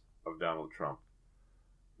success of Donald Trump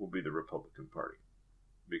will be the Republican Party,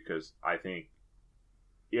 because I think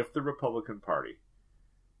if the Republican Party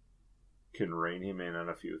can rein him in on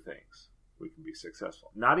a few things, we can be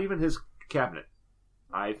successful. Not even his cabinet.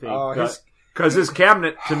 I think because his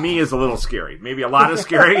cabinet to me is a little scary. Maybe a lot of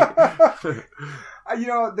scary.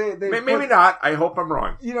 Maybe not. I hope I'm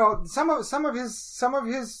wrong. Some of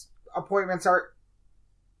his appointments are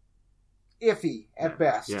iffy at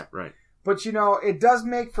best. Yeah, right. But it does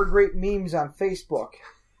make for great memes on Facebook.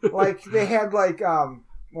 Like they had what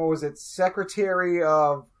was it, Secretary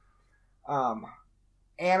of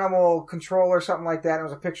Animal Control or something like that. It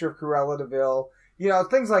was a picture of Cruella de Vil.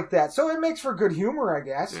 Things like that. So it makes for good humor, I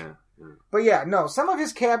guess. Yeah. But some of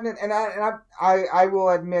his cabinet, and I will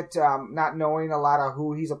admit, not knowing a lot of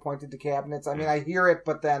who he's appointed to cabinets. I mean, I hear it,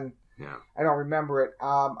 but then I don't remember it.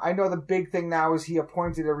 I know the big thing now is he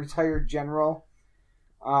appointed a retired general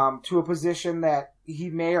to a position that he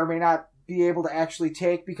may or may not be able to actually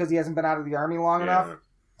take because he hasn't been out of the Army long enough.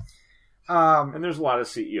 And there's a lot of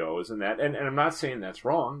CEOs and that, and I'm not saying that's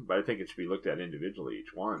wrong, but I think it should be looked at individually,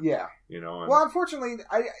 each one. Yeah. Well, unfortunately,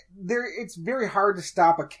 it's very hard to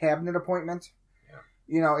stop a cabinet appointment.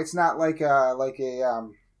 Yeah. It's not like a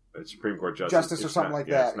Supreme Court justice or something like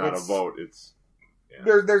that. It's not a vote. It's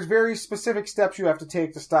there's very specific steps you have to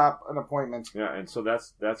take to stop an appointment. Yeah, and so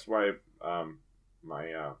that's why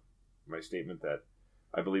my statement that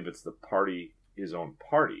I believe it's the party, his own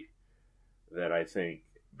party, that I think.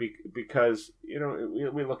 Because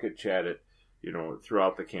we look at Chad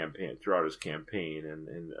throughout his campaign,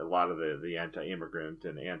 and a lot of the anti-immigrant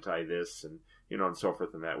and anti-this and and so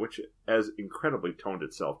forth and that, which has incredibly toned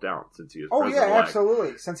itself down since he is president. Oh yeah,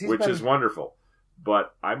 absolutely. Which is wonderful.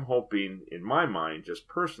 But I'm hoping, in my mind, just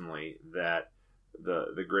personally, that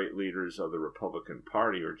the great leaders of the Republican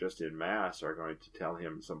Party, or just en masse, are going to tell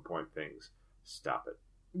him at some point stop it.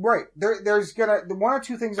 Right. There's the one or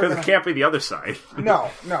two things because it can't be the other side. No.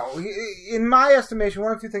 In my estimation,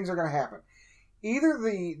 one or two things are going to happen. Either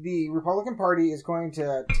the Republican Party is going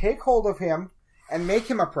to take hold of him and make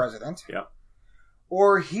him a president. Yep.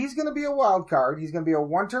 Or he's going to be a wild card. He's going to be a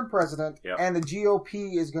one-term president, yep. And the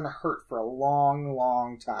GOP is going to hurt for a long,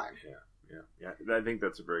 long time. Yeah. I think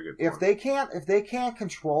that's a very good point. If they can't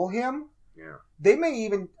control him, they may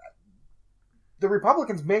even. The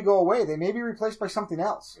Republicans may go away. They may be replaced by something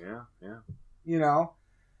else. Yeah.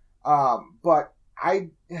 But I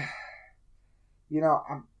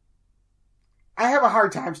have a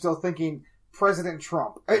hard time still thinking President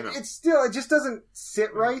Trump. It just doesn't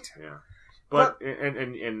sit right. Yeah. But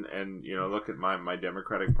and look at my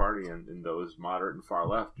Democratic Party and those moderate and far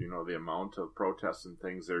left. The amount of protests and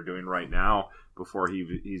things they're doing right now before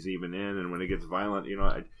he's even in, and when it gets violent,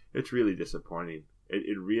 it's really disappointing.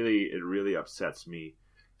 It really upsets me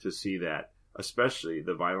to see that, especially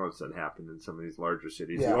the violence that happened in some of these larger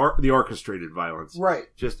cities, the orchestrated violence. Right.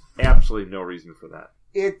 Just absolutely no reason for that.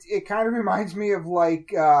 It kind of reminds me of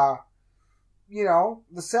the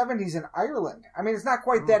 70s in Ireland. I mean, it's not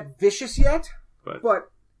quite that vicious yet, but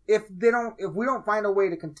if we don't find a way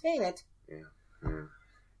to contain it,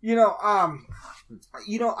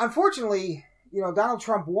 unfortunately. Donald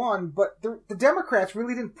Trump won, but the Democrats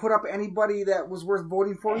really didn't put up anybody that was worth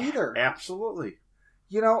voting for either. Absolutely.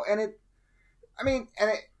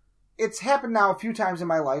 It's happened now a few times in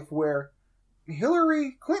my life where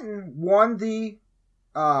Hillary Clinton won the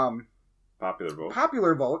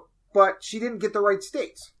popular vote, but she didn't get the right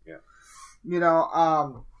states. Yeah. You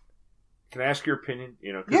know, can I ask your opinion?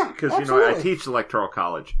 You know, because you know, I teach electoral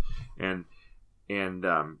college, and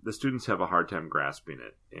the students have a hard time grasping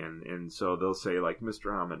it, and so they'll say, like,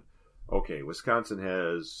 Mr. Hammond, okay, Wisconsin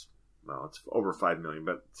has, well, it's over 5 million,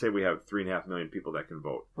 but say we have 3.5 million people that can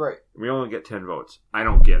vote. Right. We only get 10 votes. I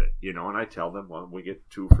don't get it, you know, and I tell them, well, we get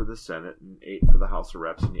 2 for the Senate and 8 for the House of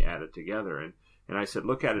Reps, and you add it together. And I said,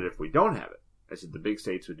 look at it if we don't have it. I said, the big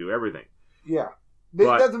states would do everything. Yeah.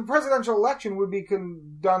 The presidential election would be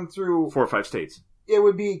done through 4 or 5 states. It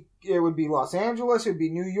would be Los Angeles, it would be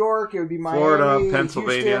New York, it would be Miami, Florida,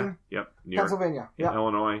 Pennsylvania, Houston, New York, Pennsylvania,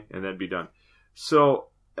 Illinois, and that'd be done. So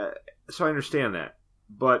I understand that,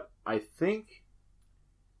 but I think,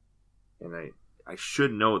 and I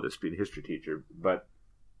should know this being a history teacher, but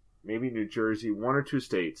maybe New Jersey, 1 or 2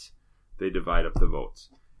 states, they divide up the votes.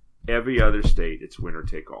 Every other state, it's winner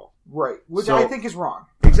take all. Right, which I think is wrong.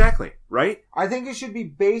 Exactly, right? I think it should be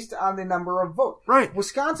based on the number of votes. Right.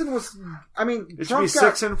 Wisconsin was, I mean, it should be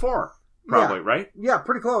 6 and 4, probably, right? Yeah,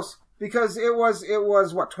 pretty close. Because it was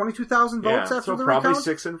what, 22,000 votes after the recount? So probably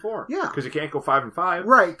 6 and 4. Yeah. Because you can't go 5 and 5.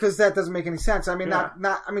 Right, because that doesn't make any sense. I mean, I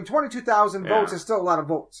mean, 22,000 votes is still a lot of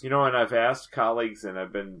votes. You know, and I've asked colleagues, and I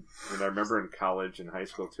remember in college and high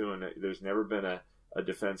school too, and there's never been a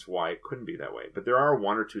defense why it couldn't be that way. But there are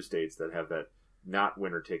 1 or 2 states that have that not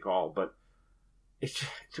winner take all, but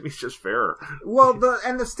to me it's just fairer. Well,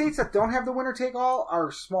 the states that don't have the winner take all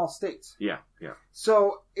are small states. Yeah.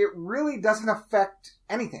 So it really doesn't affect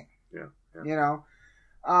anything. Yeah. You know,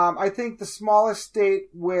 I think the smallest state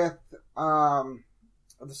with the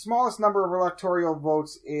smallest number of electoral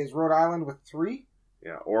votes is Rhode Island with 3.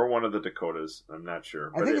 Yeah, or one of the Dakotas. I'm not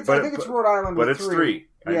sure. I think it's Rhode Island with 3. But it's 3.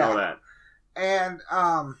 I know that. And,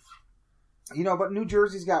 you know, but New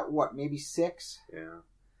Jersey's got, what, maybe 6? Yeah.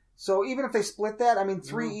 So even if they split that, I mean,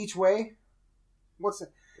 3 each way, what's it?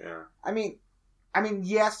 Yeah. I mean,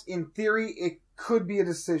 yes, in theory, it could be a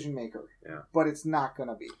decision maker. Yeah. But it's not going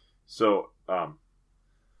to be. So, and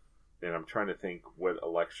I'm trying to think what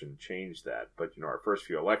election changed that. But, you know, our first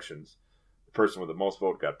few elections, the person with the most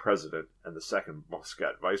vote got president, and the second most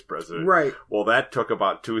got vice president. Right. Well, that took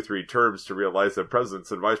about 2 or 3 terms to realize that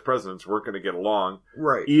presidents and vice presidents weren't going to get along.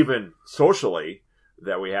 Right. Even socially,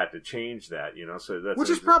 that we had to change that, you know. So that's which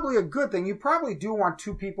is probably a good thing. You probably do want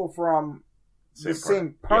 2 people from the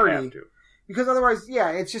same party. You have to. Because otherwise,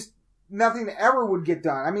 it's just nothing ever would get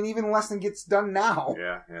done. I mean, even less than gets done now.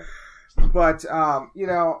 Yeah. But, you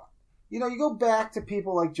know, you go back to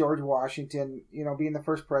people like George Washington, you know, being the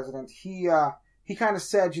first president. He kind of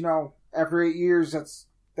said, you know, after 8 years, that's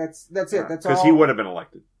it. That's all. Because he would have been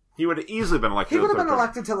elected. He would have easily been elected. He would have been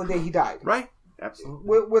elected till the day he died. Right.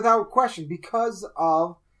 Absolutely. Without question, because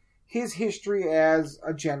of his history as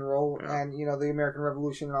a general and, you know, the American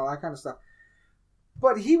Revolution and all that kind of stuff.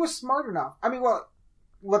 But he was smart enough. I mean, well,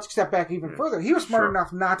 let's step back even further. He was smart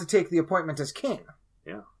enough not to take the appointment as king.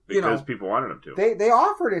 Yeah. Because people wanted him to. They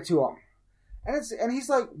offered it to him. And he's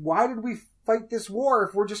like, why did we fight this war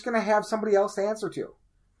if we're just going to have somebody else to answer to?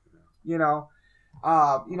 You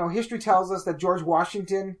know, history tells us that George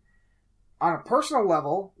Washington, on a personal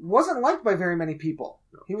level, wasn't liked by very many people.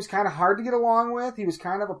 No. He was kind of hard to get along with. He was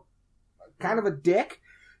kind of a dick,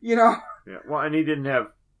 you know. Yeah. Well, and he didn't have,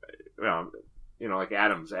 you know, like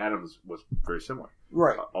Adams. Adams was very similar,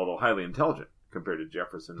 right? Although highly intelligent compared to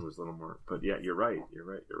Jefferson, who was a little more. But yeah, you're right.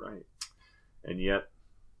 And yet,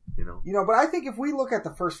 you know. But I think if we look at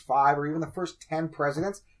the first 5 or even the first 10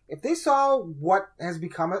 presidents, if they saw what has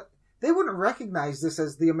become it, they wouldn't recognize this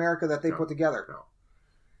as the America that they put together. No.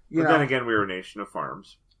 But then again, we were a nation of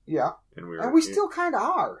farms. Yeah. And we still kind of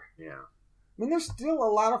are. Yeah. I mean, there's still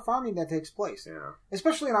a lot of farming that takes place. Yeah.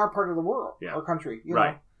 Especially in our part of the world, our country. You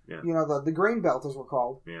right. know, you know, the grain belt, as we're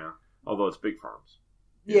called. Yeah. Although it's big farms.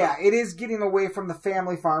 Yeah, it is getting away from the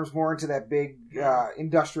family farms more into that big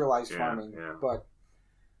industrialized farming. Yeah. But,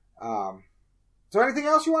 so anything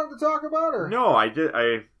else you wanted to talk about? Or? No, I did.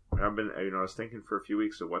 I've been, you know, I was thinking for a few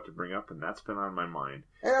weeks of what to bring up, and that's been on my mind.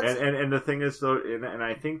 And the thing is, though, and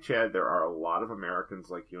I think, Chad, there are a lot of Americans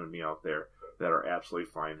like you and me out there that are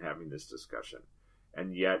absolutely fine having this discussion.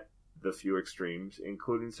 And yet, the few extremes,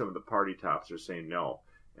 including some of the party tops, are saying no,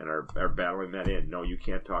 and are battling that in. No, you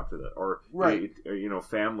can't talk to that. Or, you know,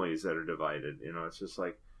 families that are divided. You know, it's just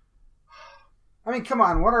like... I mean, come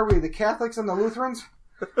on, what are we, the Catholics and the Lutherans?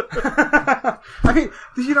 I mean,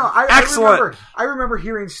 you know, I remember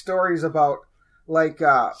hearing stories about, like,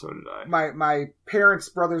 so did I. My parents'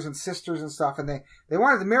 brothers and sisters and stuff, and they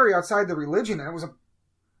wanted to marry outside the religion, and it was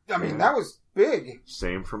that big.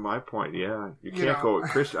 Same from my point, yeah. You You can't know. go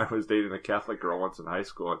with Christian. I was dating a Catholic girl once in high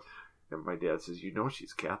school, and my dad says, "You know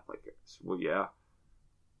she's Catholic." I said, "Well, yeah."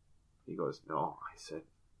 He goes, "No." I said,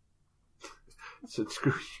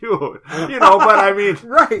 "Screw you." But I mean,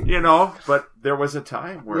 Right. but there was a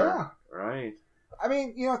time where, Yeah. right. I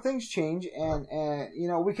mean, things change, and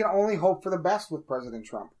we can only hope for the best with President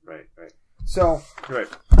Trump. Right. So, Right.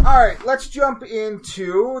 all right, let's jump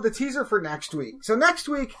into the teaser for next week. So next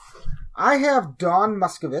week, I have Dawn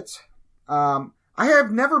Muskovitz. I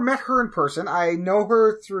have never met her in person. I know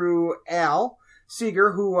her through Al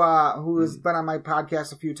Seeger, who has been on my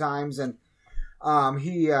podcast a few times, and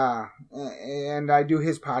and I do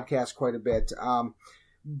his podcast quite a bit.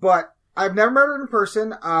 But I've never met her in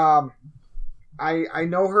person. I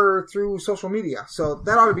know her through social media, so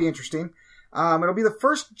that ought to be interesting. It'll be the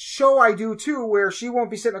first show I do too, where she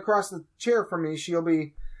won't be sitting across the chair from me. She'll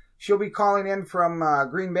be calling in from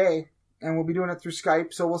Green Bay, and we'll be doing it through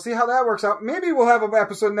Skype. So we'll see how that works out. Maybe we'll have an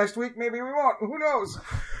episode next week. Maybe we won't. Who knows?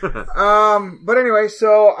 But anyway,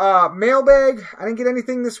 so mailbag. I didn't get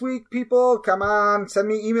anything this week. People, come on, send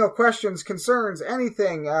me email questions, concerns,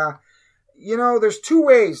 anything. There's two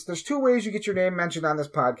ways. There's two ways you get your name mentioned on this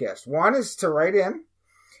podcast. One is to write in,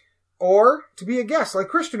 or to be a guest like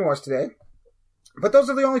Christian was today. But those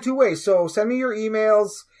are the only two ways. So send me your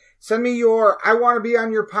emails. Send me your I want to be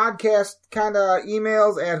on your podcast kind of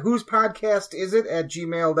emails at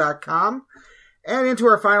whosepodcastisIt@gmail.com. And into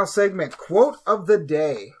our final segment, Quote of the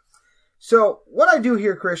Day. So what I do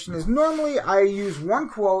here, Christian, is normally I use one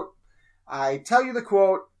quote. I tell you the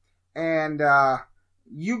quote, and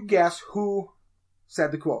you guess who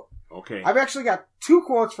said the quote. Okay. I've actually got two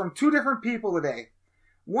quotes from two different people today.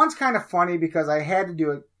 One's kind of funny because I had to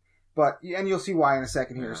do it, and you'll see why in a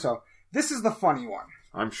second here. Yeah. So this is the funny one.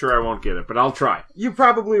 I'm sure I won't get it, but I'll try. You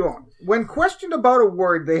probably won't. When questioned about a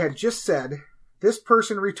word they had just said, this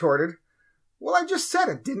person retorted, "Well, I just said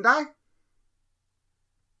it, didn't I?"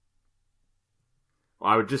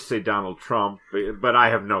 Well, I would just say Donald Trump, but I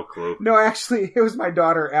have no clue. No, actually, it was my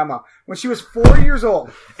daughter, Emma. When she was 4 years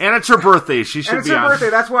old. And it's her birthday. She should And it's be her on. birthday.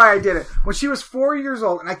 That's why I did it. When she was 4 years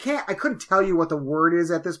old, and I couldn't tell you what the word is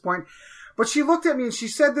at this point, but she looked at me and she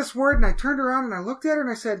said this word, and I turned around and I looked at her and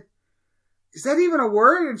I said, "Is that even a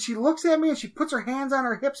word?" And she looks at me and she puts her hands on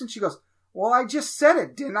her hips and she goes, "Well, I just said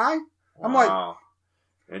it, didn't I?" I'm like,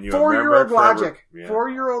 and you 4-year-old remember it forever. logic. Yeah.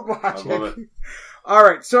 4-year-old I love logic. it. All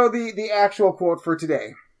right, so the actual quote for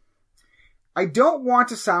today. I don't want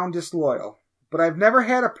to sound disloyal, but I've never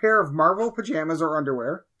had a pair of Marvel pajamas or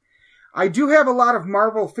underwear. I do have a lot of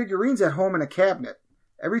Marvel figurines at home in a cabinet.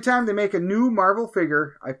 Every time they make a new Marvel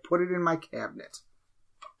figure, I put it in my cabinet.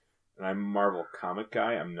 And I'm a Marvel comic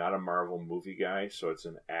guy. I'm not a Marvel movie guy, so it's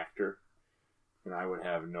an actor. And I would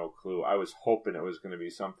have no clue. I was hoping it was going to be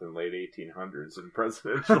something late 1800s and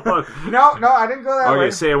presidential. No, I didn't go that way. Okay,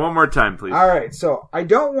 say it one more time, please. All right, so I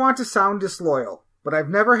don't want to sound disloyal, but I've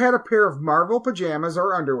never had a pair of Marvel pajamas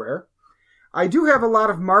or underwear. I do have a lot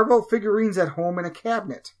of Marvel figurines at home in a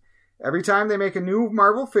cabinet. Every time they make a new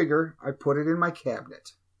Marvel figure, I put it in my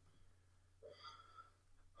cabinet.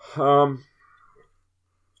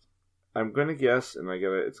 I'm going to guess, and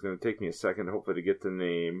it's going to take me a second, hopefully, to get the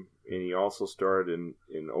name. And he also starred in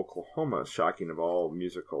Oklahoma, shocking of all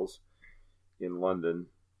musicals, in London.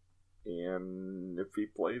 And if he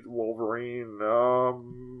played Wolverine,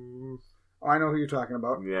 Oh, I know who you're talking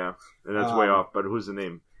about. yeah, and that's way off. But who's the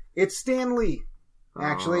name? It's Stan Lee,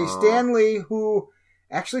 actually. Stan Lee, who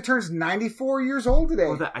actually turns 94 years old today.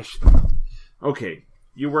 Oh, okay,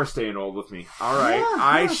 you were staying old with me. All right,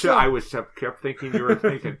 Yeah, I was kept thinking you were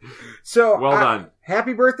thinking. So, well done.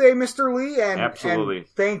 Happy birthday, Mr. Lee, and Absolutely. and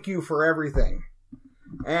thank you for everything.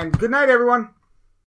 And good night, everyone.